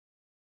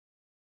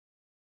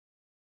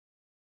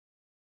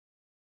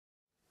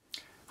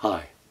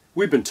Hi.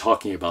 We've been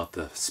talking about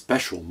the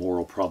special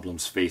moral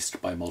problems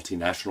faced by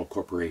multinational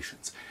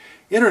corporations.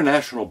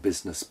 International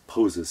business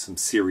poses some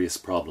serious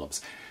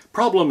problems.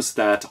 Problems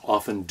that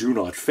often do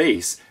not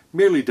face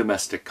merely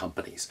domestic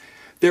companies.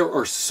 There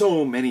are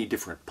so many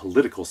different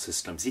political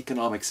systems,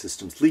 economic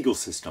systems, legal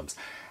systems,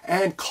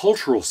 and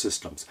cultural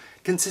systems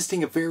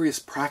consisting of various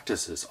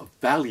practices, of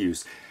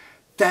values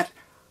that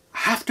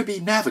have to be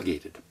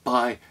navigated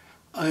by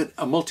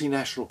a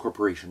multinational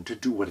corporation to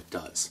do what it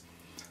does.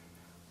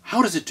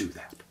 How does it do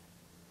that?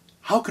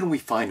 How can we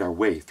find our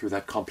way through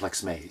that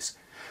complex maze?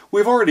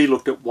 We've already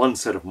looked at one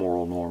set of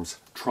moral norms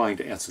trying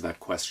to answer that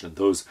question,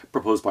 those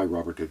proposed by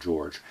Robert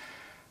DeGeorge.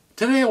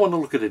 Today I want to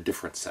look at a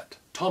different set,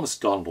 Thomas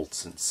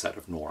Donaldson's set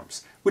of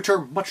norms, which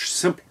are much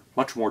simpler,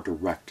 much more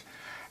direct,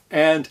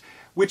 and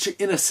which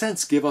in a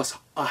sense give us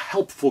a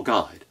helpful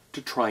guide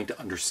to trying to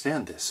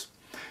understand this.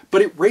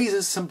 But it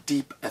raises some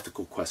deep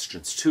ethical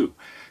questions too,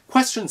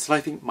 questions that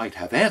I think might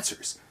have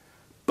answers,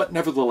 but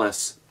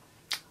nevertheless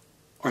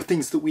are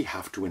things that we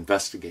have to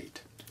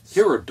investigate.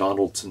 Here are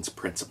Donaldson's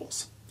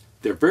principles.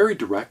 They're very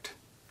direct.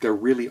 They're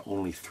really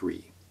only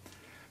three.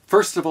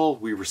 First of all,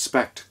 we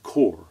respect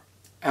core,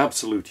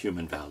 absolute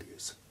human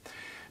values.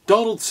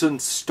 Donaldson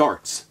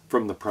starts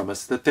from the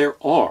premise that there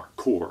are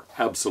core,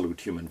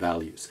 absolute human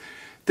values,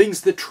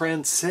 things that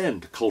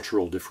transcend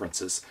cultural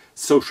differences,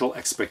 social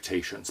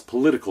expectations,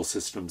 political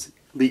systems,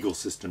 legal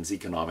systems,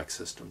 economic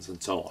systems,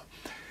 and so on.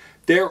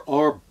 There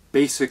are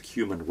basic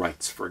human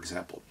rights, for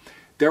example.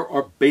 There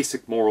are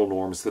basic moral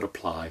norms that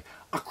apply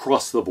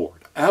across the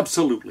board,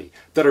 absolutely,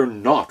 that are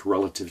not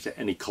relative to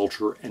any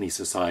culture, any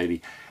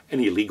society,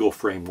 any legal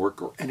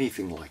framework, or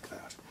anything like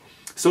that.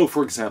 So,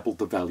 for example,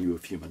 the value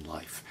of human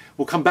life.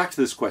 We'll come back to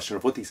this question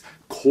of what these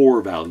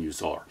core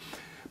values are,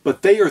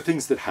 but they are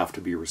things that have to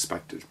be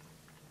respected.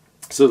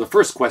 So the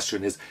first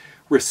question is,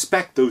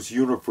 respect those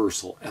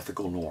universal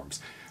ethical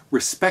norms.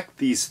 Respect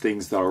these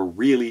things that are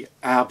really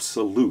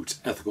absolute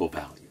ethical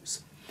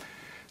values.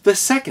 The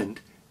second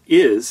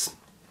is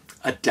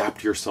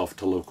adapt yourself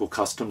to local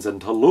customs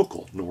and to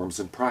local norms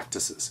and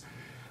practices.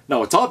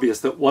 Now, it's obvious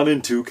that 1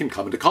 and 2 can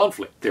come into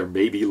conflict. There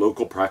may be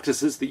local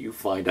practices that you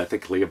find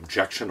ethically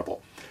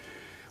objectionable.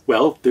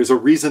 Well, there's a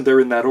reason they're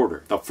in that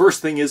order. The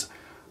first thing is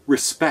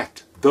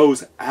respect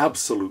those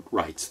absolute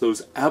rights,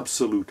 those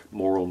absolute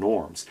moral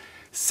norms.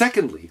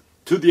 Secondly,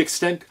 to the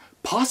extent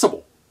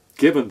possible,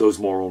 given those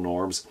moral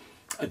norms,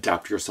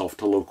 adapt yourself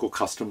to local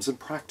customs and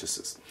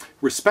practices.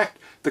 Respect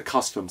the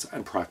customs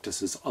and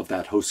practices of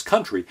that host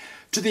country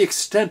to the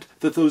extent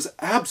that those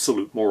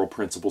absolute moral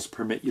principles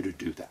permit you to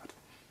do that.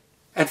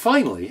 And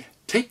finally,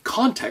 take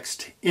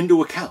context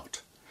into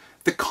account.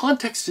 The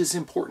context is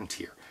important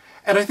here,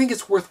 and I think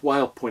it's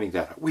worthwhile pointing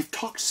that out. We've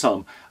talked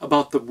some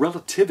about the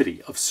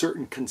relativity of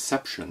certain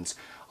conceptions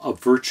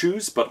of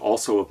virtues, but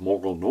also of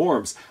moral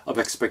norms, of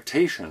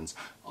expectations,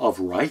 of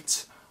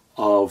rights,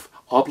 of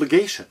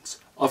obligations,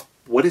 of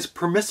what is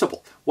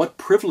permissible, what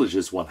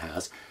privileges one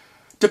has,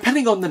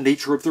 depending on the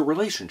nature of the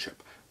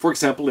relationship. For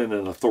example, in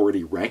an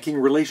authority-ranking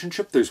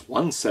relationship, there's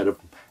one set of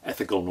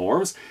ethical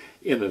norms.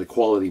 In an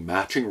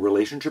equality-matching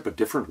relationship, a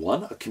different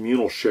one. A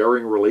communal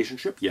sharing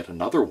relationship, yet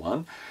another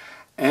one.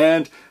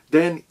 And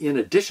then, in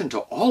addition to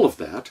all of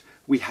that,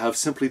 we have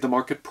simply the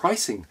market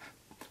pricing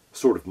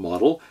sort of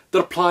model that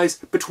applies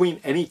between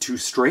any two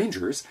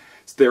strangers.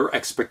 There are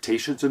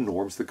expectations and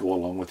norms that go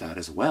along with that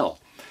as well.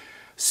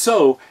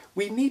 So,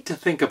 we need to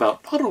think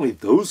about not only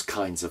those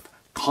kinds of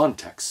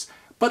contexts,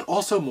 but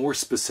also more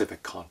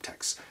specific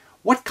contexts.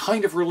 What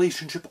kind of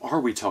relationship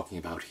are we talking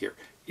about here?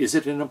 Is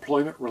it an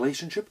employment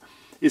relationship?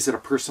 Is it a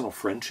personal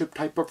friendship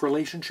type of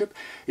relationship?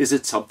 Is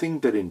it something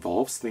that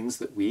involves things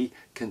that we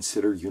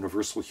consider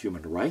universal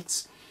human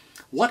rights?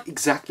 What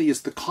exactly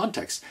is the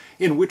context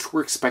in which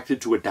we're expected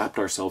to adapt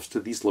ourselves to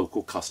these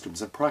local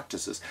customs and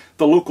practices,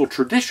 the local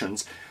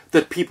traditions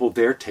that people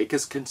there take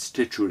as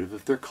constitutive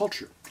of their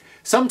culture?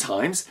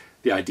 Sometimes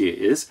the idea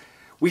is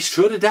we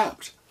should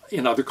adapt.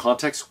 In other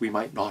contexts, we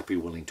might not be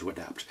willing to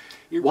adapt.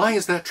 Why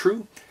is that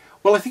true?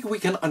 Well, I think we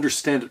can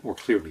understand it more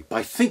clearly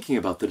by thinking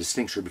about the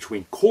distinction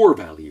between core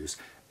values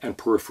and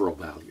peripheral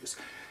values.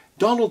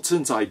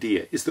 Donaldson's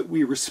idea is that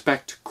we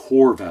respect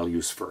core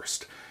values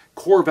first,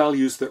 core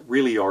values that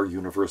really are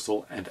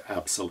universal and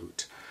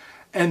absolute.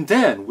 And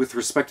then, with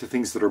respect to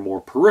things that are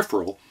more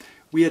peripheral,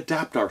 we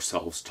adapt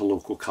ourselves to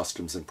local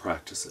customs and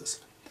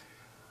practices.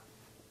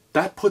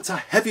 That puts a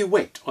heavy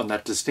weight on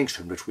that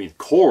distinction between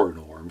core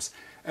norms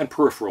and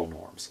peripheral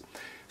norms.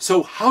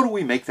 So how do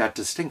we make that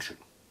distinction?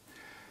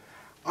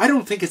 I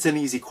don't think it's an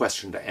easy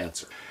question to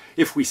answer.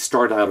 If we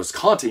start out as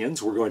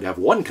Kantians, we're going to have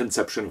one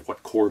conception of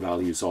what core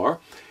values are.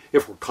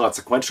 If we're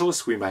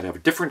consequentialists, we might have a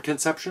different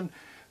conception.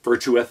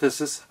 Virtue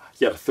ethicists,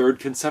 yet a third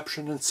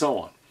conception, and so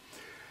on.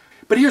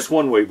 But here's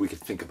one way we could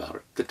think about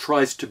it that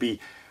tries to be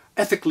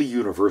ethically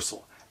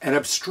universal and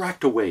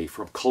abstract away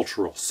from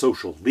cultural,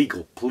 social,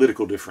 legal,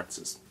 political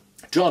differences.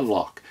 John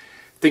Locke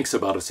thinks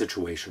about a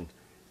situation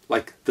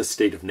like the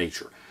state of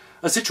nature,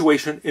 a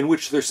situation in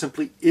which there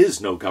simply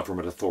is no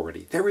government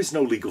authority. There is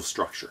no legal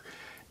structure.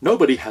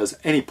 Nobody has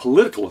any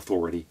political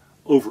authority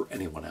over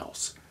anyone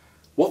else.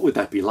 What would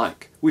that be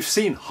like? We've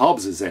seen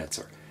Hobbes's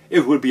answer.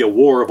 It would be a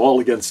war of all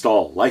against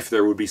all. Life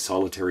there would be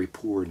solitary,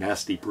 poor,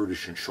 nasty,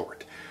 brutish, and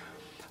short.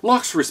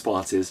 Locke's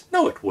response is,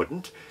 no, it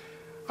wouldn't.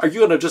 Are you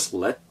going to just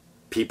let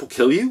people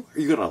kill you? Are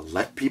you going to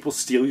let people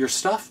steal your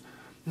stuff?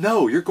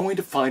 No, you're going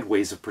to find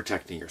ways of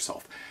protecting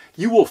yourself.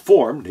 You will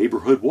form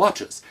neighborhood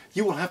watches.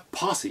 You will have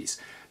posses.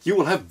 You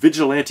will have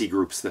vigilante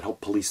groups that help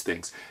police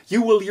things.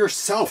 You will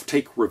yourself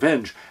take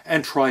revenge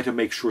and try to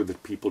make sure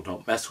that people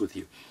don't mess with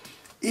you.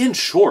 In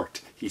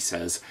short, he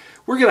says,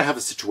 we're going to have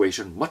a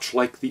situation much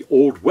like the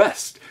Old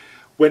West,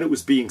 when it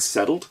was being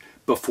settled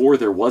before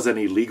there was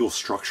any legal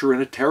structure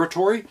in a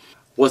territory.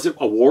 Was it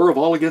a war of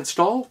all against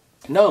all?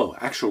 No,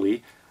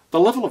 actually, the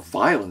level of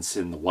violence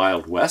in the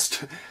Wild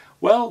West,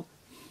 well,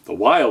 the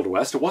Wild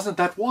West, it wasn't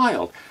that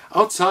wild.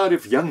 Outside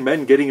of young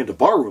men getting into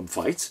barroom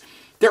fights,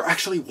 there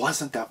actually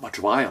wasn't that much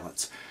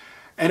violence.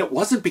 And it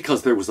wasn't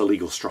because there was a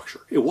legal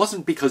structure. It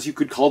wasn't because you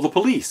could call the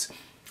police.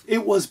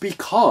 It was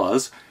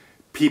because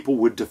people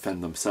would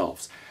defend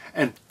themselves.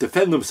 And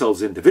defend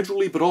themselves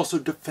individually, but also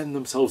defend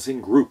themselves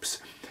in groups.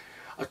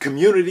 A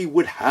community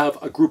would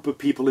have a group of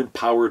people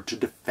empowered to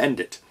defend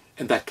it.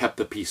 And that kept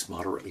the peace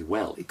moderately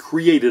well. It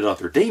created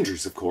other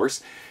dangers, of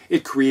course.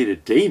 It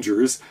created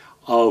dangers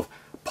of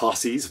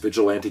posses,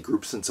 vigilante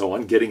groups, and so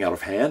on, getting out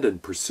of hand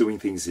and pursuing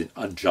things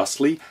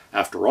unjustly.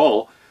 After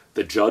all,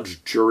 the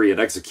judge, jury, and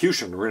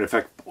executioner, in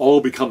effect, all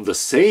become the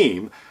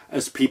same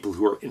as people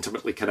who are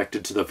intimately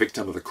connected to the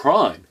victim of the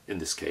crime, in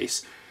this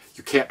case.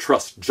 You can't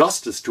trust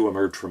justice to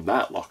emerge from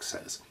that, Locke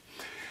says.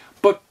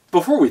 But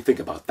before we think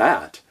about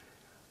that,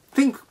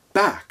 think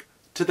back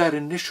to that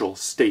initial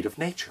state of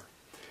nature.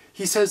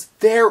 He says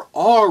there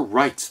are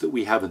rights that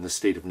we have in the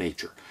state of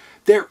nature.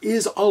 There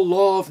is a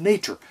law of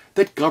nature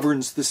that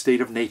governs the state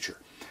of nature.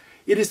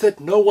 It is that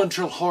no one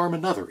shall harm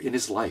another in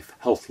his life,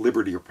 health,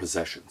 liberty, or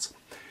possessions.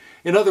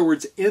 In other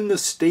words, in the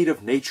state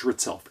of nature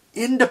itself,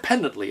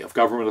 independently of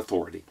government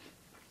authority,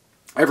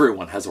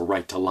 everyone has a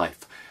right to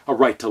life, a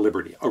right to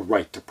liberty, a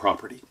right to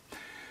property.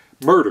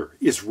 Murder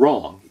is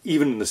wrong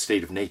even in the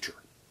state of nature.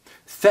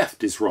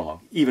 Theft is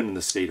wrong even in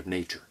the state of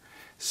nature.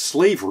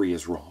 Slavery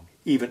is wrong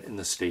even in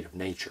the state of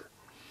nature.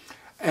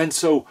 And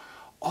so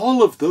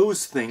all of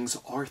those things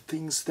are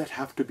things that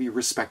have to be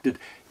respected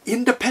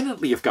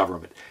independently of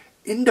government,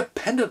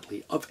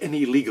 independently of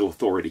any legal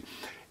authority,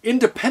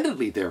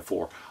 independently,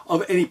 therefore,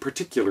 of any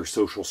particular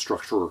social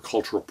structure or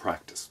cultural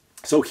practice.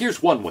 So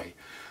here's one way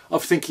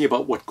of thinking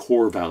about what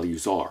core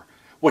values are,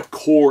 what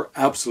core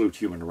absolute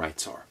human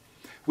rights are.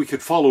 We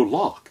could follow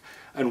Locke,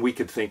 and we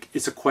could think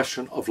it's a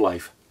question of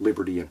life,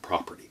 liberty, and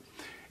property.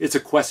 It's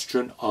a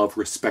question of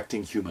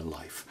respecting human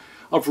life,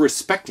 of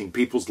respecting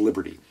people's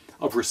liberty,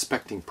 of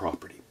respecting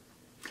property.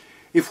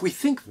 If we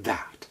think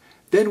that,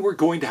 then we're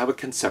going to have a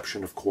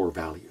conception of core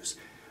values.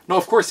 Now,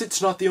 of course,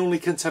 it's not the only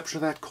conception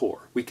of that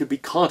core. We could be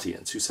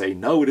Kantians who say,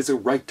 no, it is a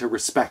right to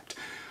respect,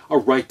 a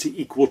right to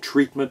equal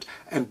treatment,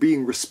 and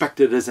being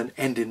respected as an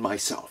end in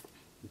myself.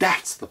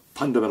 That's the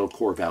fundamental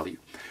core value.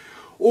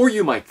 Or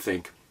you might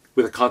think,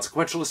 with a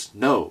consequentialist,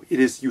 no, it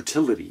is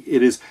utility.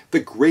 It is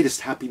the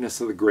greatest happiness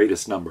of the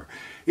greatest number.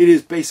 It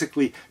is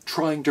basically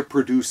trying to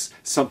produce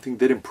something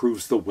that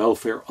improves the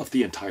welfare of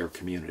the entire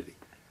community.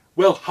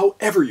 Well,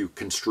 however you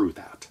construe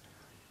that,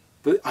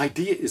 the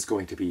idea is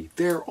going to be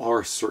there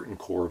are certain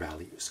core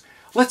values.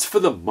 Let's for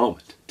the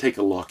moment take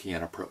a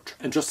Lockean approach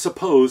and just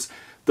suppose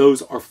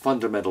those are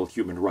fundamental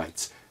human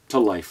rights to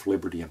life,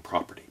 liberty, and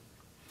property.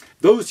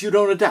 Those you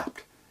don't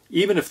adapt,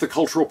 even if the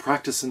cultural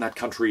practice in that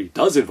country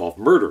does involve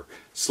murder,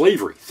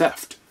 slavery,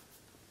 theft.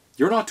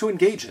 You're not to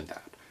engage in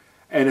that.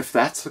 And if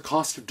that's the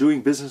cost of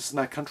doing business in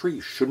that country,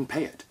 you shouldn't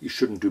pay it. You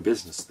shouldn't do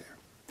business there.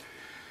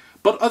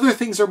 But other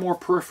things are more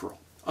peripheral.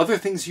 Other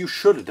things you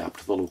should adapt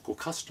to the local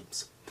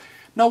customs.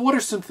 Now, what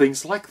are some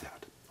things like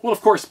that? Well,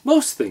 of course,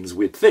 most things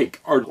we'd think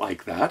are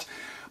like that.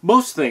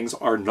 Most things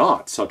are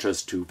not such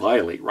as to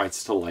violate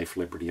rights to life,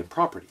 liberty, and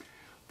property.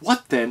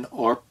 What then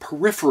are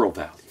peripheral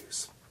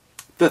values?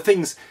 The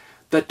things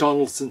that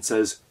Donaldson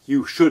says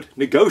you should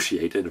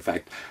negotiate, in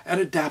effect, and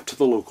adapt to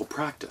the local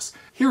practice.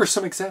 Here are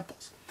some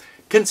examples.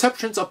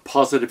 Conceptions of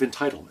positive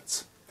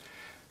entitlements.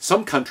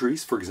 Some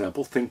countries, for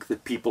example, think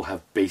that people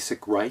have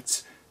basic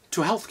rights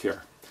to health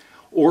care,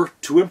 or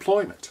to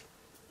employment,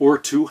 or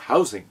to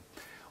housing,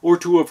 or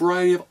to a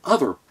variety of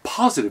other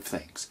positive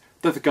things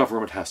that the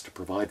government has to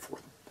provide for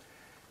them.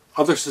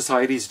 Other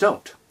societies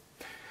don't.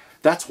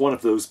 That's one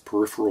of those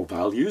peripheral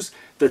values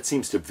that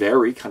seems to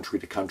vary country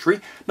to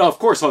country. Now, of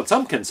course, on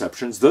some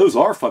conceptions, those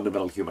are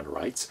fundamental human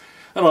rights,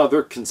 and on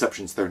other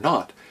conceptions, they're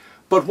not.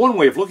 But one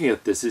way of looking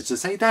at this is to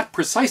say that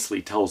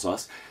precisely tells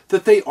us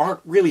that they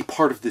aren't really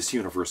part of this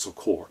universal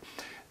core.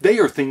 They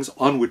are things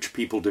on which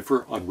people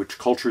differ, on which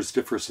cultures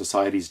differ,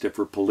 societies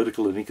differ,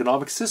 political and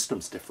economic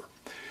systems differ.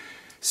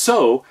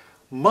 So,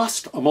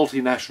 must a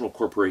multinational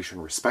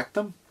corporation respect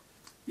them?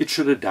 It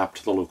should adapt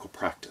to the local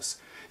practice.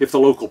 If the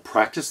local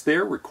practice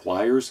there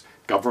requires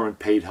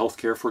government-paid health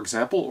care, for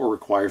example, or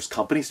requires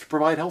companies to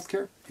provide health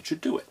care, it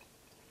should do it.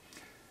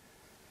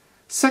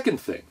 Second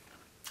thing,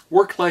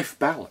 work-life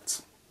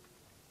balance.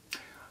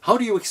 How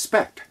do you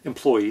expect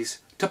employees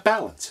to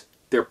balance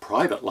their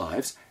private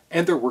lives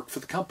and their work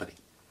for the company?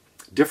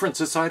 Different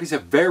societies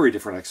have very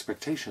different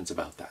expectations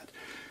about that.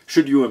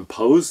 Should you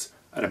impose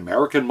an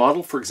American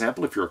model, for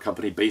example, if you're a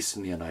company based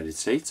in the United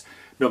States,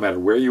 no matter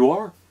where you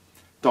are?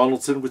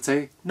 Donaldson would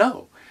say,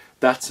 no.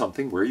 That's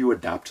something where you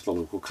adapt to the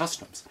local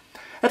customs,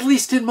 at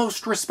least in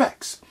most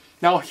respects.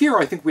 Now here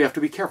I think we have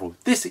to be careful.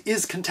 This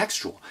is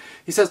contextual.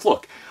 He says,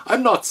 look,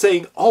 I'm not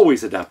saying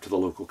always adapt to the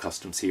local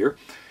customs here.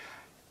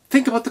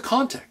 Think about the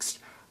context.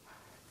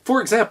 For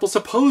example,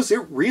 suppose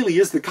it really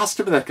is the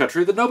custom in that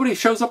country that nobody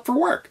shows up for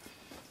work.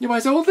 You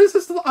might say, well, this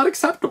is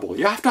unacceptable.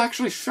 You have to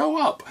actually show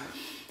up.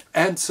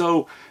 And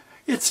so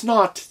it's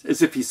not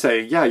as if he's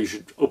saying, yeah, you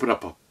should open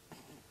up a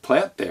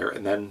plant there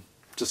and then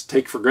just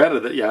take for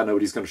granted that, yeah,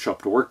 nobody's going to show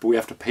up to work, but we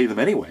have to pay them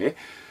anyway.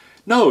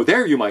 No,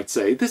 there you might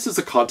say, this is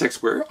a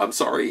context where, I'm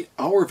sorry,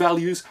 our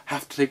values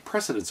have to take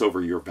precedence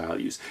over your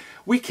values.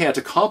 We can't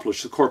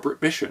accomplish the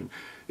corporate mission.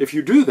 If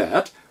you do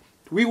that,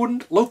 we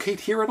wouldn't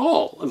locate here at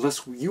all.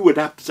 Unless you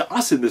adapted to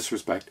us in this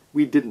respect,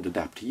 we didn't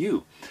adapt to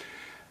you.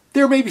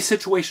 There may be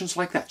situations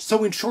like that.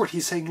 So in short,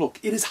 he's saying, look,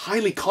 it is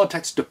highly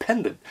context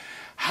dependent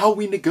how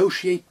we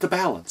negotiate the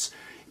balance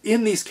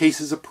in these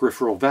cases of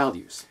peripheral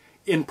values.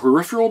 In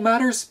peripheral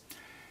matters,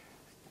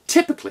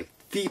 typically,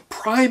 the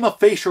prima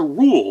facie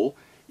rule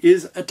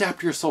is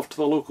adapt yourself to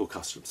the local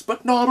customs,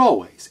 but not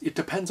always. It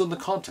depends on the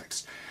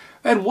context.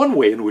 And one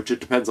way in which it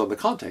depends on the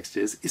context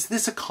is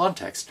this a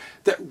context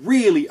that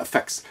really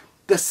affects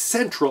the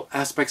central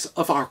aspects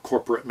of our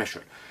corporate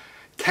mission?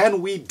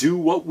 Can we do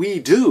what we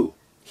do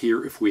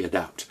here if we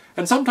adapt?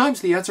 And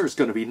sometimes the answer is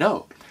going to be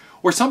no.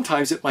 Or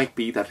sometimes it might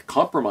be that a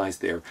compromise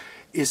there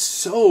is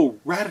so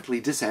radically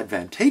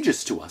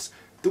disadvantageous to us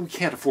that we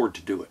can't afford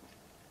to do it.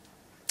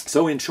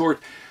 So in short,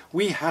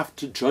 we have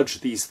to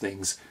judge these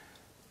things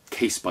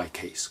case by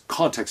case,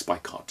 context by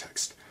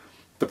context.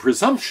 The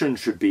presumption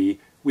should be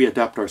we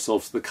adapt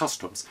ourselves to the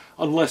customs,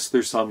 unless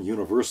there's some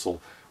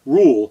universal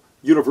rule,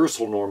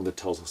 universal norm that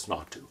tells us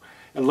not to,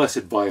 unless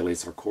it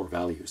violates our core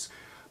values.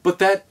 But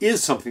that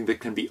is something that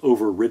can be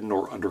overridden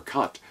or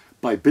undercut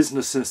by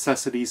business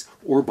necessities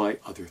or by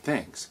other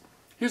things.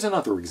 Here's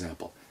another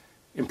example.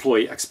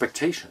 Employee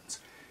expectations.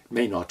 It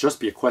may not just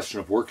be a question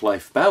of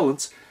work-life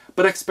balance,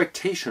 but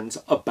expectations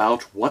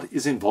about what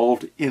is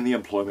involved in the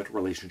employment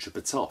relationship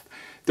itself.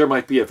 There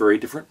might be a very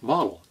different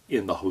model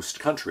in the host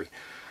country.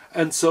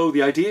 And so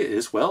the idea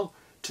is, well,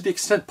 to the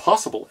extent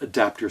possible,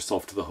 adapt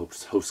yourself to the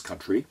host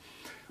country.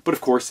 But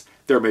of course,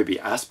 there may be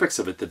aspects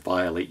of it that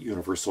violate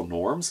universal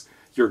norms.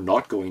 You're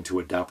not going to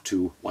adapt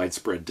to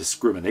widespread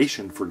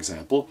discrimination, for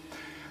example,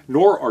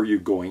 nor are you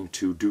going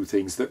to do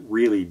things that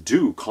really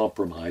do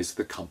compromise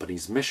the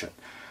company's mission.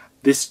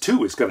 This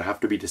too is going to have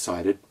to be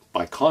decided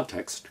by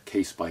context,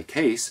 case by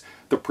case.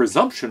 The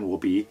presumption will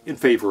be in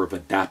favor of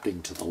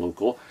adapting to the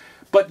local,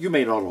 but you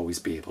may not always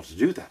be able to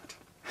do that.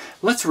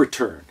 Let's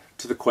return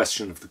to the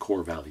question of the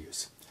core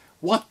values.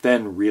 What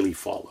then really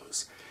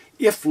follows?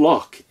 If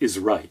Locke is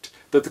right,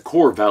 that the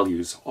core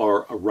values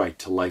are a right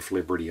to life,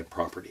 liberty, and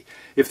property,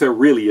 if there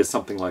really is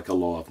something like a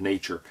law of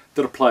nature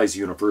that applies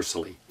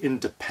universally,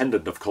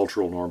 independent of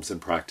cultural norms and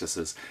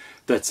practices,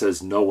 that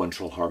says no one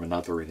shall harm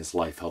another in his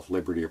life, health,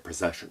 liberty, or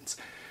possessions,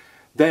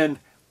 then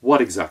what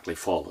exactly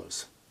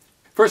follows?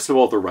 First of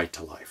all, the right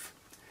to life.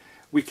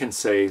 We can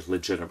say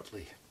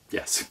legitimately,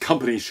 yes,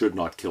 companies should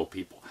not kill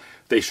people.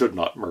 They should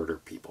not murder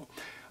people.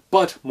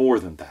 But more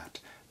than that,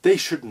 they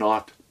should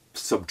not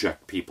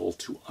subject people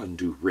to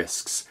undue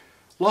risks.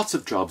 Lots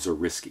of jobs are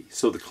risky,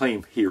 so the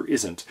claim here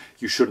isn't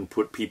you shouldn't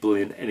put people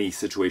in any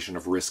situation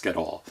of risk at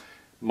all.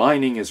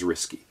 Mining is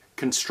risky.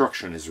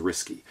 Construction is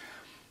risky.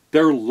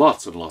 There are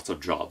lots and lots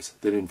of jobs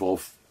that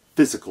involve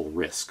physical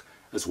risk,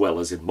 as well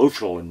as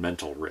emotional and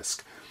mental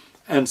risk.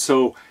 And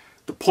so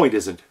the point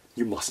isn't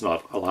you must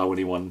not allow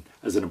anyone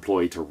as an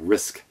employee to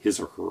risk his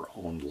or her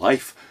own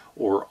life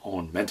or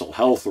own mental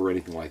health or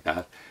anything like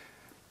that.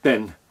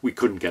 Then we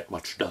couldn't get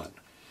much done.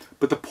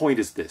 But the point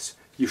is this: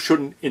 you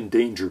shouldn't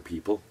endanger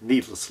people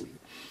needlessly.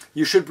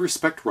 You should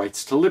respect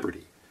rights to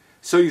liberty.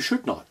 So you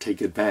should not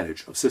take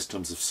advantage of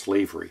systems of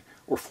slavery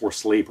or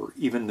forced labor,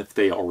 even if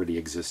they already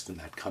exist in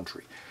that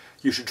country.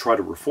 You should try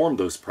to reform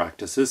those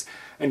practices,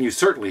 and you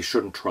certainly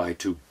shouldn't try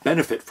to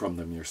benefit from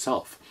them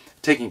yourself.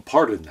 Taking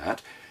part in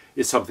that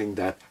is something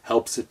that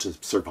helps it to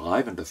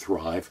survive and to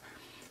thrive.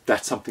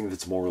 That's something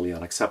that's morally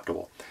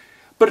unacceptable.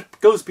 But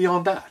it goes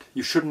beyond that.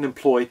 You shouldn't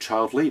employ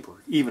child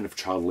labor, even if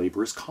child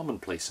labor is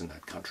commonplace in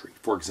that country,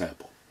 for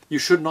example. You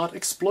should not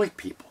exploit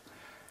people.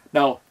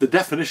 Now, the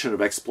definition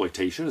of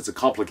exploitation is a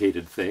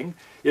complicated thing.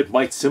 It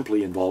might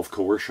simply involve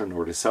coercion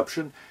or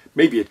deception.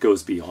 Maybe it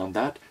goes beyond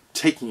that,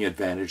 taking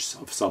advantage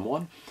of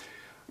someone.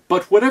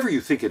 But whatever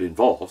you think it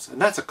involves, and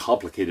that's a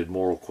complicated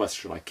moral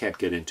question I can't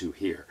get into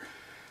here,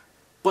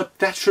 but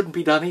that shouldn't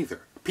be done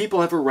either. People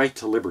have a right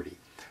to liberty,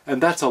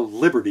 and that's a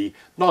liberty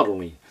not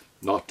only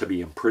not to be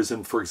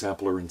imprisoned, for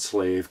example, or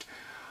enslaved,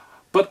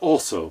 but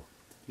also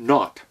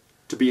not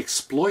to be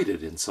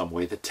exploited in some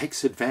way that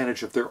takes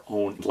advantage of their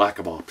own lack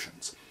of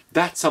options.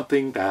 That's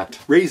something that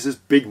raises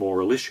big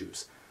moral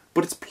issues.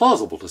 But it's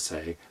plausible to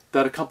say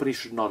that a company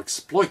should not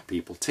exploit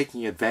people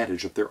taking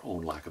advantage of their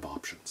own lack of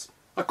options.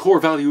 A core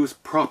value is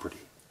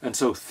property, and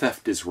so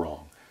theft is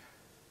wrong.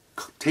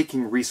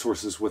 Taking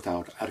resources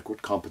without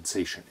adequate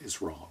compensation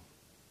is wrong.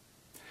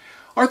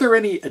 Are there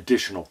any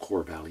additional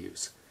core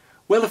values?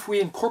 Well, if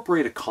we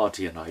incorporate a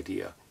Kantian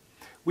idea,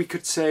 we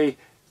could say,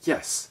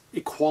 yes,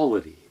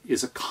 equality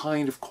is a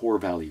kind of core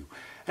value,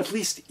 at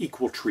least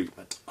equal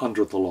treatment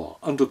under the law,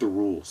 under the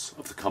rules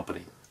of the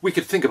company. We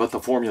could think about the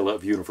formula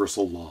of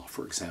universal law,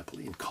 for example,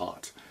 in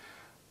Kant.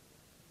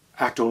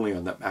 Act only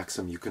on that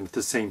maxim you can at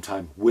the same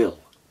time will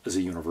as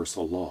a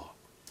universal law.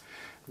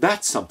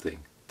 That's something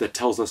that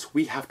tells us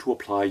we have to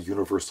apply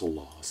universal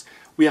laws.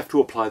 We have to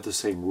apply the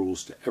same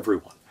rules to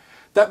everyone.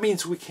 That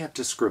means we can't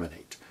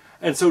discriminate.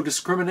 And so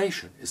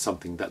discrimination is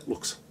something that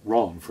looks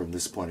wrong from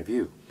this point of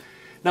view.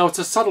 Now, it's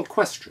a subtle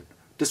question.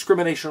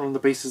 Discrimination on the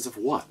basis of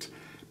what?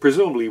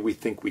 Presumably we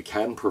think we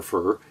can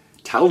prefer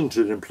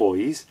talented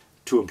employees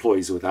to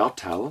employees without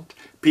talent,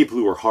 people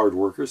who are hard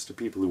workers to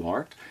people who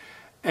aren't.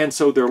 And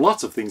so there are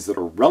lots of things that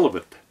are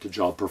relevant to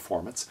job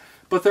performance,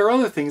 but there are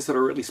other things that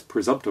are at least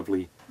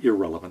presumptively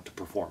irrelevant to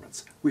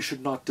performance. We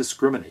should not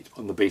discriminate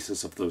on the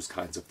basis of those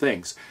kinds of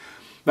things.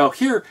 Now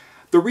here,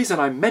 the reason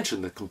I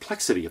mention the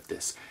complexity of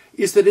this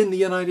is that in the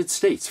United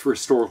States, for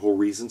historical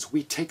reasons,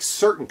 we take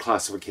certain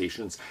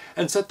classifications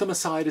and set them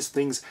aside as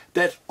things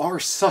that are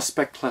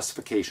suspect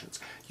classifications.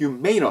 You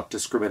may not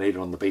discriminate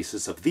on the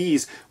basis of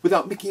these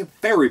without making a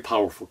very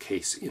powerful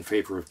case in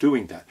favor of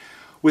doing that,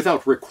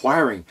 without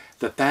requiring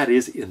that that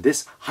is, in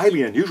this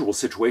highly unusual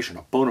situation,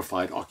 a bona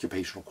fide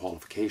occupational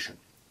qualification.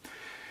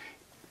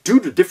 Due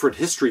to different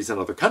histories in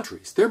other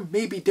countries, there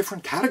may be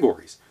different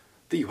categories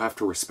that you have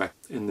to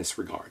respect in this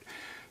regard.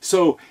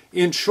 So,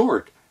 in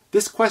short,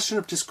 this question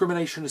of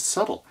discrimination is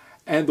subtle,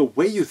 and the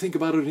way you think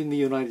about it in the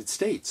United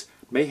States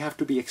may have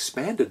to be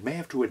expanded, may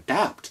have to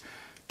adapt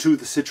to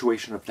the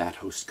situation of that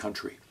host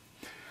country.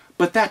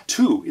 But that,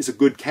 too, is a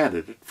good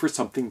candidate for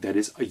something that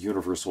is a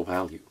universal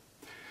value.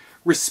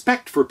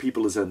 Respect for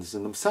people as ends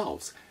in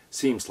themselves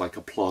seems like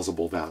a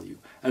plausible value,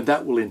 and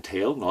that will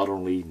entail not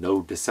only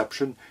no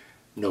deception,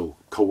 no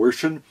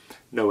coercion,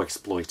 no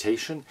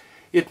exploitation.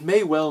 It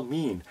may well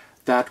mean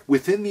that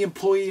within the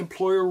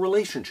employee-employer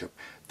relationship,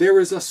 there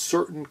is a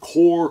certain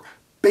core,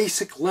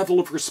 basic level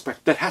of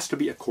respect that has to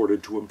be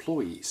accorded to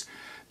employees.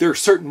 There are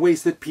certain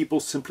ways that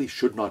people simply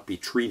should not be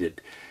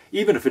treated,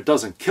 even if it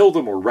doesn't kill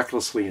them or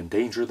recklessly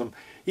endanger them,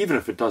 even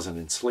if it doesn't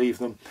enslave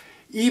them,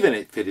 even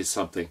if it is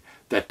something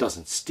that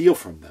doesn't steal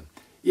from them.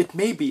 It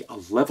may be a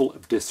level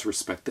of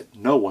disrespect that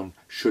no one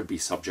should be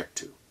subject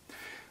to.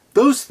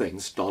 Those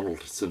things,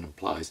 Donaldson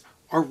implies,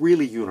 are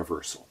really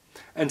universal.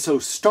 And so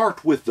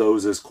start with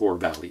those as core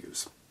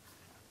values.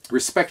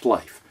 Respect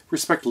life,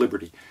 respect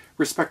liberty,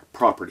 respect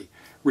property,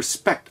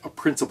 respect a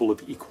principle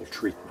of equal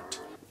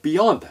treatment.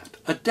 Beyond that,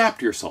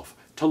 adapt yourself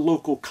to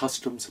local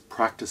customs,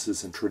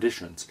 practices, and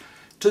traditions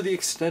to the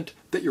extent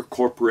that your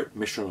corporate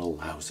mission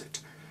allows it.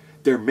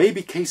 There may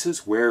be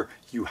cases where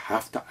you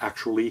have to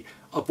actually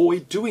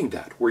avoid doing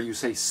that, where you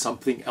say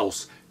something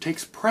else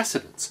takes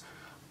precedence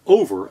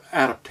over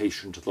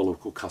adaptation to the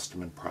local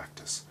custom and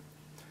practice.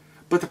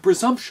 But the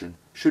presumption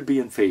should be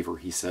in favor,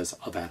 he says,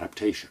 of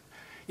adaptation.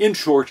 In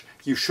short,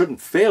 you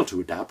shouldn't fail to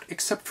adapt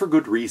except for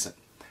good reason.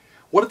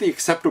 What are the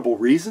acceptable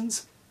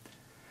reasons?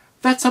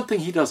 That's something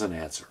he doesn't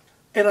answer,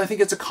 and I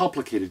think it's a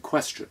complicated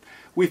question.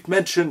 We've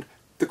mentioned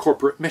the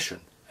corporate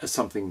mission as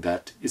something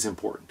that is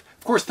important.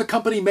 Of course, the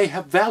company may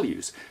have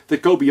values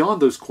that go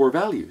beyond those core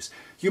values.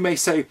 You may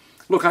say,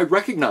 look, I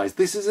recognize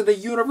this isn't a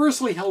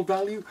universally held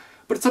value,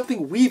 but it's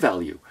something we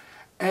value.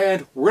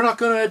 And we're not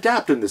going to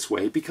adapt in this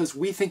way because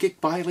we think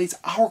it violates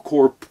our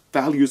core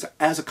values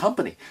as a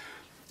company,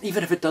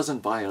 even if it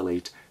doesn't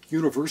violate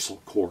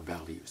universal core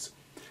values.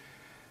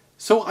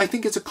 So I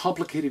think it's a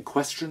complicated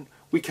question.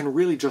 We can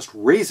really just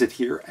raise it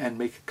here and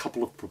make a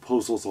couple of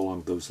proposals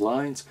along those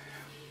lines.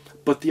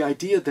 But the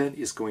idea then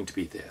is going to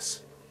be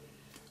this.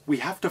 We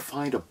have to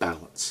find a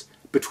balance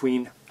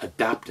between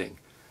adapting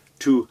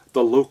to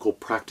the local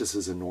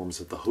practices and norms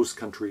of the host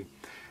country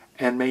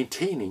and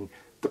maintaining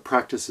the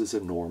practices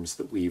and norms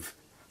that we've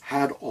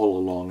had all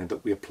along and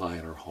that we apply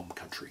in our home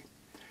country.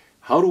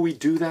 How do we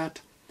do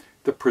that?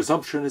 The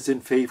presumption is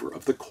in favor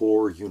of the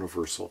core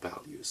universal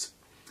values.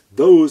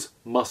 Those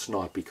must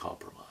not be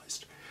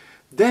compromised.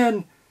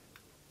 Then,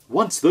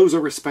 once those are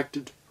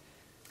respected,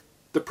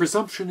 the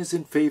presumption is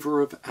in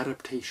favor of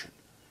adaptation.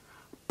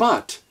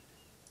 But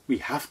we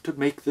have to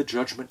make the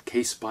judgment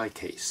case by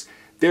case.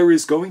 There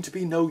is going to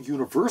be no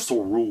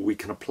universal rule we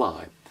can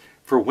apply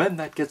for when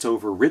that gets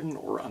overridden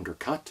or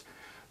undercut.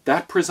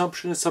 That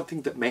presumption is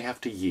something that may have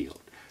to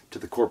yield to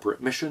the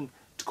corporate mission,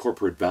 to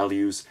corporate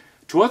values,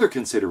 to other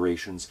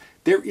considerations.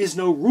 There is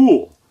no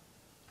rule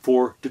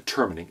for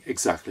determining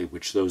exactly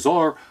which those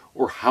are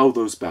or how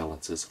those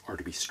balances are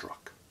to be struck.